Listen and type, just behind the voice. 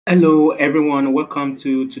Hello everyone, welcome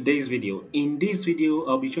to today's video. In this video,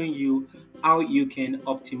 I'll be showing you how you can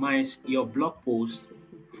optimize your blog post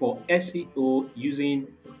for SEO using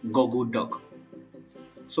Google Doc.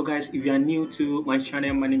 So guys, if you are new to my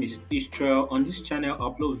channel, my name is Israel. On this channel, I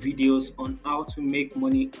upload videos on how to make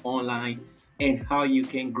money online and how you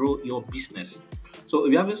can grow your business. So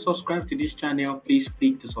if you haven't subscribed to this channel, please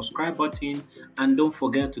click the subscribe button and don't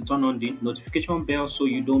forget to turn on the notification bell so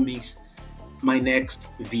you don't miss my next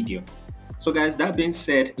video. So guys, that being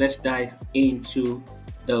said, let's dive into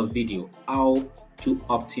the video, how to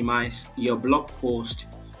optimize your blog post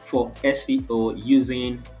for SEO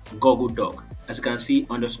using Google Doc. As you can see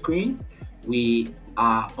on the screen, we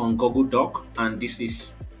are on Google Doc, and this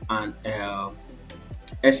is an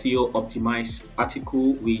SEO optimized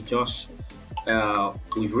article we've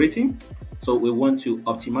written. So we want to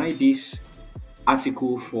optimize this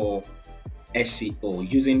article for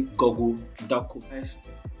SEO using Google Documents.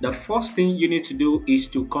 The first thing you need to do is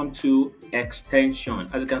to come to extension.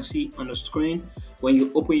 As you can see on the screen, when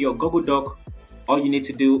you open your Google Doc, all you need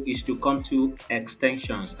to do is to come to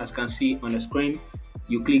extensions. As you can see on the screen,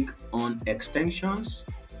 you click on extensions,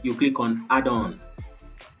 you click on add-on.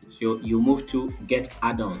 So you move to get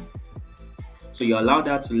add-on. So you allow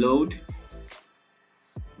that to load.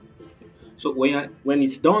 So when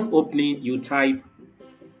it's done opening, you type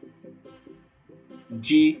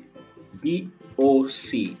GDOC,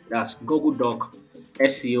 that's Google Doc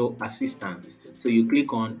SEO Assistant. So you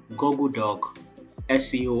click on Google Doc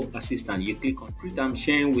SEO Assistant. You click on it. I'm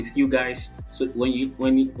sharing with you guys. So when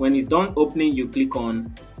it's done opening, you click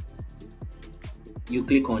on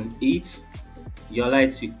it. You allow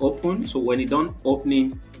it to open. So when it's done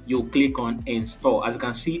opening, you click on install. As you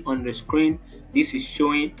can see on the screen, this is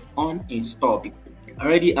showing on install. I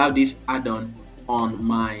already have this add-on on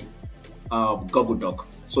my Google Doc,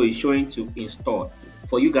 so it's showing to install.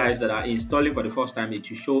 For you guys that are installing for the first time, it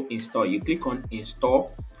will show install. You click on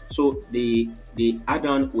install, so the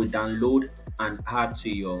add-on will download and add to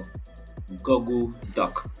your Google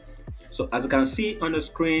Doc. So as you can see on the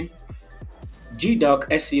screen, GDoc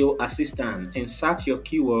SEO Assistant, insert your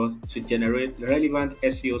keyword to generate relevant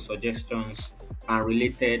SEO suggestions and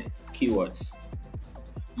related keywords.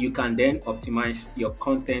 You can then optimize your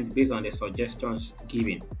content based on the suggestions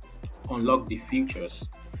given. Unlock the features.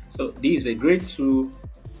 So this is a great tool,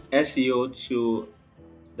 SEO tool,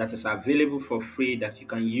 that is available for free, that you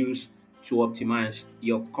can use to optimize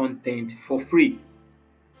your content for free.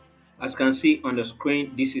 As you can see on the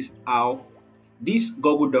screen, this is how this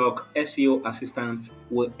Google Doc SEO Assistant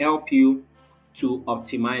will help you to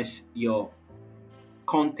optimize your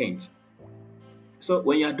content. So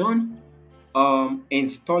when you're done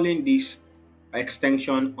installing this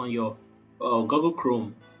extension on your Google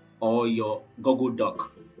Chrome or your Google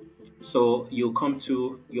Doc, so you come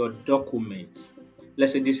to your documents.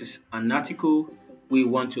 Let's say this is an article we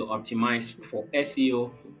want to optimize for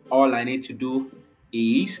SEO. All I need to do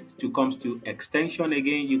is to come to extension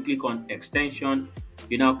again. You click on extension.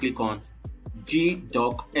 You now click on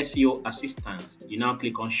GDoc SEO Assistant. You now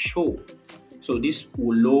click on show. So this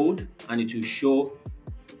will load and it will show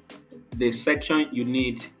the section you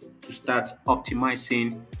need to start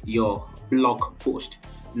optimizing your blog post.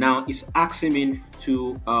 Now it's asking me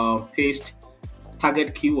to paste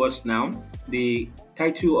target keywords. Now the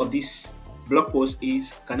title of this blog post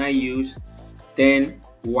is, can I use 10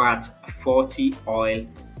 watt 40 oil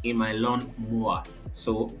in my lawn mower?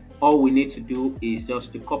 So all we need to do is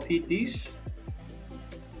just to copy this.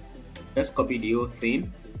 Let's copy the whole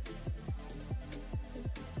thing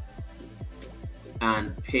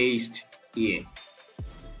and paste here.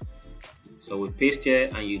 So we paste here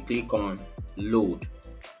and you click on load.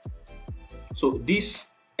 So this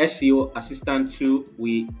SEO assistant tool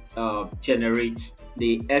will generate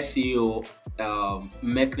the SEO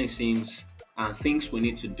mechanisms and things we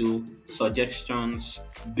need to do, suggestions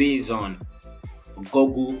based on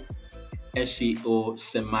Google SEO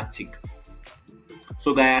semantic.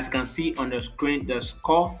 So guys, can see on the screen, the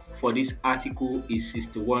score for this article is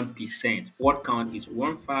 61%. Word count is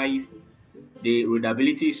 15. The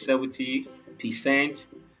readability is 70%.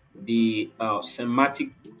 The semantic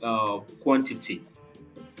quantity,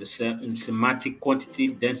 the semantic quantity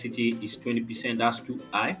density is 20%. That's too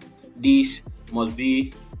high. This must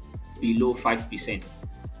be below 5%.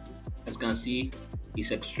 As you can see,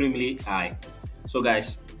 it's extremely high. So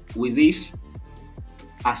guys, with this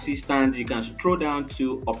assistant, you can scroll down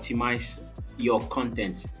to optimize your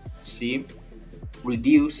content. See,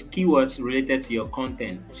 reduce keywords related to your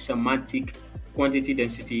content. Semantic quantity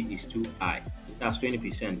density is too high. That's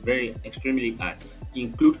 20%, very extremely high.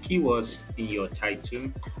 include keywords in your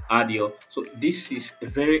title, add your. So this is a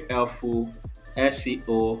very helpful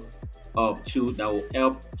SEO tool that will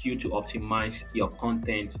help you to optimize your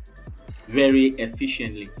content very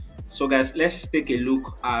efficiently. So guys, let's take a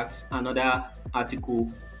look at another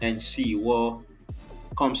article and see what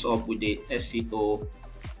comes up with the SEO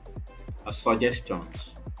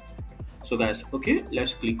suggestions. So guys, okay,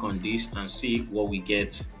 let's click on this and see what we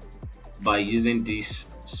get by using this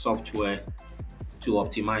software to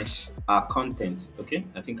optimize our content. Okay,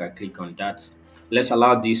 I think I click on that. Let's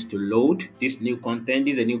allow this to load this new content.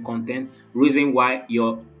 This is a new content. Reason why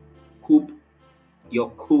cube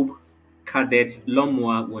your cube cadet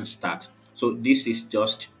lawnmower won't start. So this is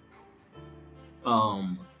just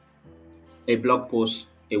um a blog post,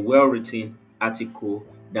 a well-written article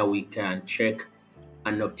that we can check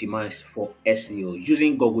and optimize for SEO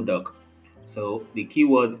using Google Doc. So the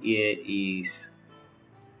keyword here is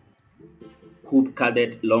Coupe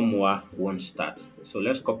Cadet Lawnmower won't start. So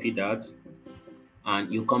let's copy that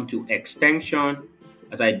and you come to extension.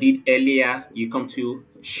 As I did earlier, you come to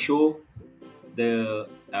show the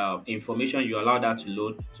information, you allow that to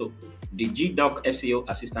load. So the Doc SEO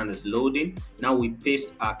Assistant is loading. Now we paste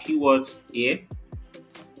our keywords here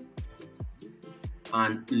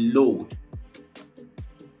and load.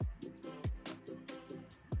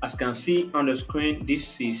 As you can see on the screen,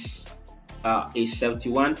 this is a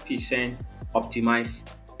 71% optimized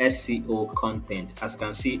SEO content, as you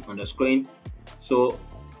can see on the screen. So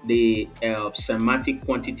the semantic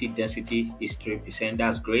quantity density is 3%.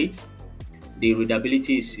 That's great. The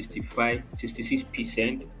readability is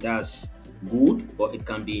 66%. That's good, but it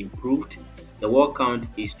can be improved. The word count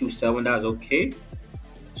is 27. That's okay.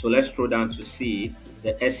 So let's scroll down to see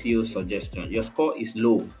the SEO suggestion. Your score is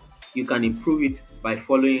low. You can improve it by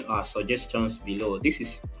following our suggestions below. This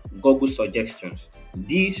is Google suggestions.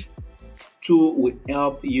 This tool will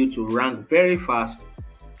help you to rank very fast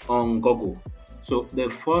on Google. So the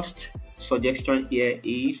first suggestion here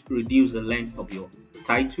is reduce the length of your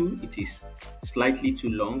title. It is slightly too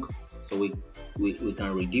long. So we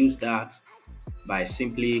can reduce that by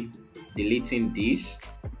simply deleting this.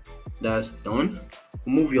 That's done.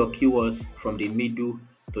 Move your keywords from the middle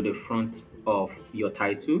to the front of your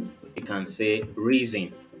title. You can say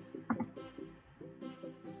reason,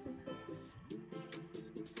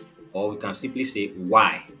 or we can simply say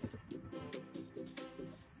why.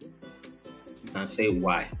 You can say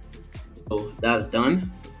why. So that's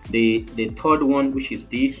done. The third one, which is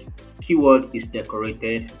this keyword, is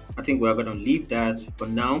decorated. I think we're going to leave that for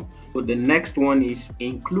now. So the next one is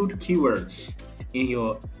include keywords in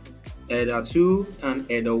your header 2 and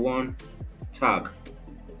header 1 tag.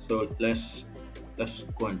 So let's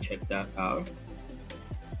go and check that out.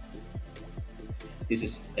 This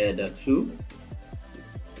is header 2.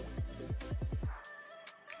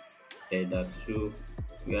 Header 2.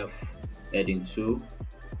 We have heading 2.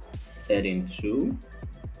 Heading 2. You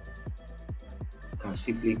can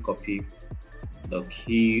simply copy the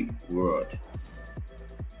keyword.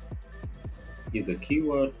 Use the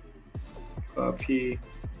keyword, copy.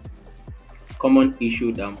 Common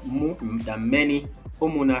issue that many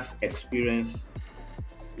homeowners experience.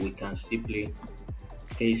 We can simply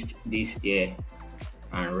paste this here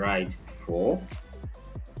and write for.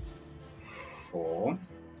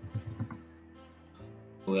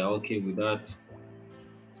 We are okay with that.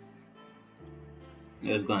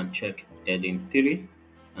 Let's go and check heading 3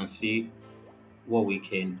 and see what we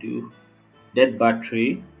can do. Dead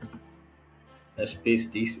battery. Let's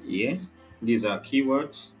paste this here. These are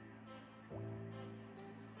keywords.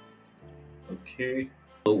 Okay,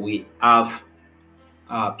 so we have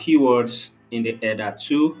keywords in the header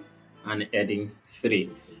 2 and heading 3.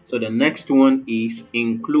 So the next one is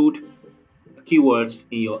include keywords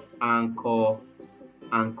in your anchored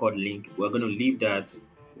link. We're going to leave that.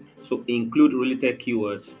 So include related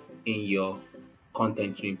keywords in your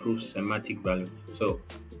content to improve semantic value. So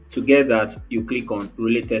to get that, you click on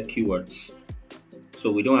related keywords.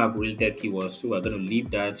 So we don't have related keywords, so we're going to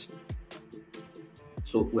leave that.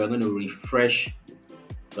 So we're going to refresh.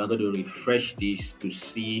 We're going to refresh this to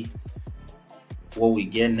see what we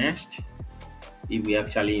get next. If we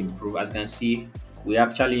actually improve, as you can see, we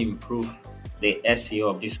actually improve the SEO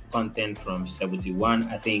of this content from 71,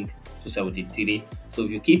 I think, to 73. So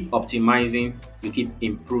if you keep optimizing, you keep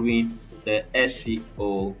improving the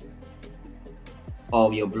SEO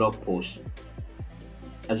of your blog post.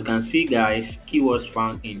 As you can see, guys, keywords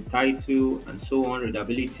found in title and so on,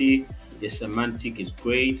 readability, the semantic is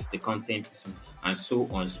great, the content is, and so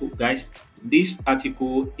on. So guys, this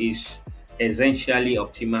article is essentially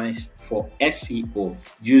optimized for SEO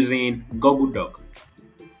using Google Doc.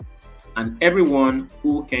 and everyone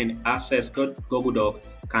who can access Google Doc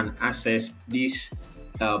can access this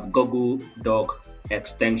Google Doc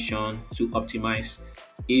extension to optimize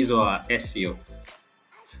his or her SEO.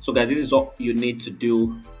 So guys, this is what you need to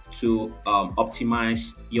do to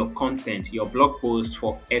optimize your content, your blog post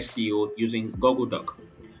for SEO using Google Doc,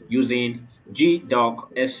 using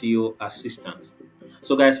Doc SEO Assistant.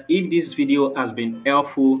 So guys, if this video has been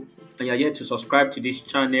helpful and you're yet to subscribe to this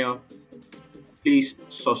channel, please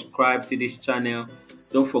subscribe to this channel.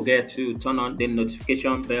 Don't forget to turn on the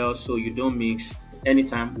notification bell so you don't miss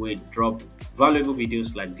anytime we drop valuable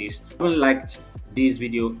videos like this. If you liked this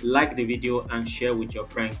video, like the video and share with your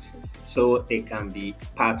friends so they can be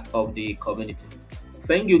part of the community.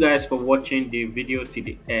 Thank you guys for watching the video to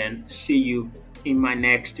the end. See you in my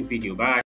next video. Bye.